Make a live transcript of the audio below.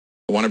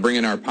I want to bring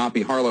in our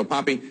Poppy Harlow.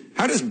 Poppy,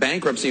 how does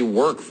bankruptcy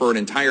work for an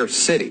entire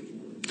city?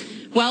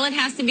 Well, it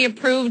has to be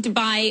approved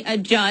by a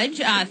judge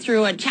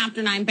through a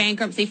Chapter 9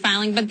 bankruptcy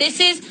filing. But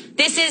this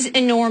is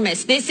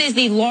enormous. This is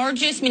the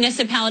largest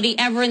municipality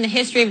ever in the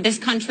history of this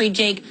country,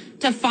 Jake,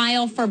 to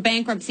file for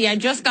bankruptcy. I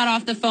just got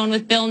off the phone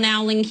with Bill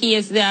Nowling. He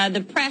is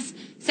the press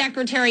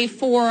secretary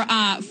for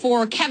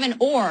Kevin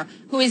Orr,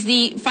 who is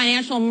the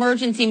financial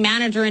emergency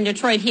manager in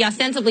Detroit. He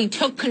ostensibly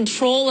took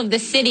control of the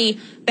city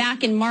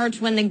back in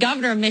March when the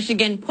governor of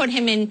Michigan put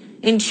him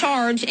in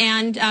charge.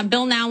 And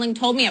Bill Nowling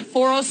told me at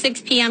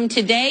 4:06 p.m.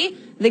 today,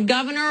 the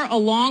governor,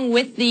 along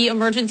with the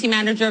emergency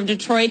manager of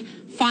Detroit,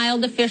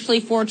 filed officially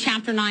for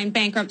Chapter 9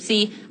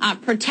 bankruptcy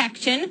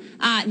protection.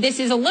 This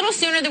is a little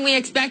sooner than we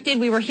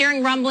expected. We were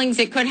hearing rumblings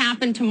it could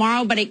happen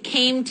tomorrow, but it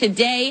came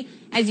today.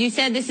 As you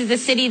said, this is a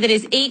city that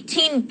is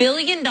 $18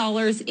 billion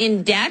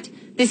in debt.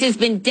 This has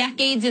been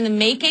decades in the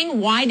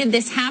making. Why did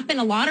this happen?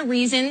 A lot of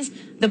reasons.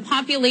 The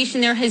population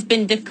there has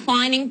been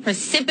declining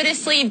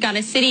precipitously. You've got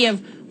a city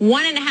of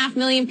 1.5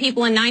 million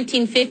people in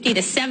 1950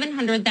 to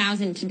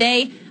 700,000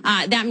 today.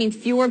 That means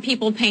fewer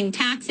people paying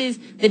taxes,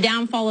 the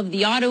downfall of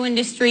the auto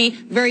industry,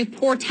 very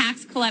poor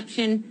tax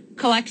collection,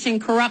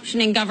 corruption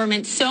in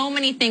government. So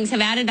many things have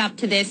added up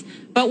to this.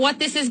 But what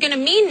this is going to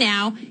mean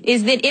now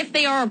is that if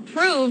they are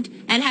approved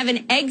and have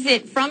an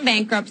exit from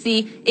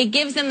bankruptcy, it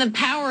gives them the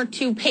power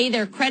to pay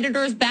their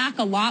creditors back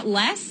a lot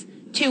less,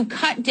 to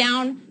cut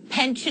down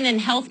pension and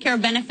health care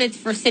benefits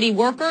for city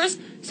workers.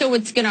 So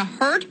it's going to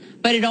hurt,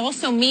 but it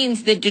also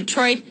means that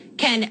Detroit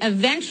can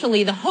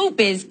eventually, the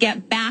hope is,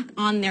 get back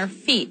on their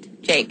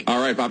feet. Jake. All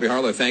right, Poppy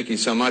Harlow, thank you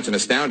so much. An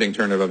astounding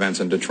turn of events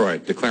in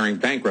Detroit, declaring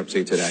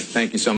bankruptcy today. Thank you so much.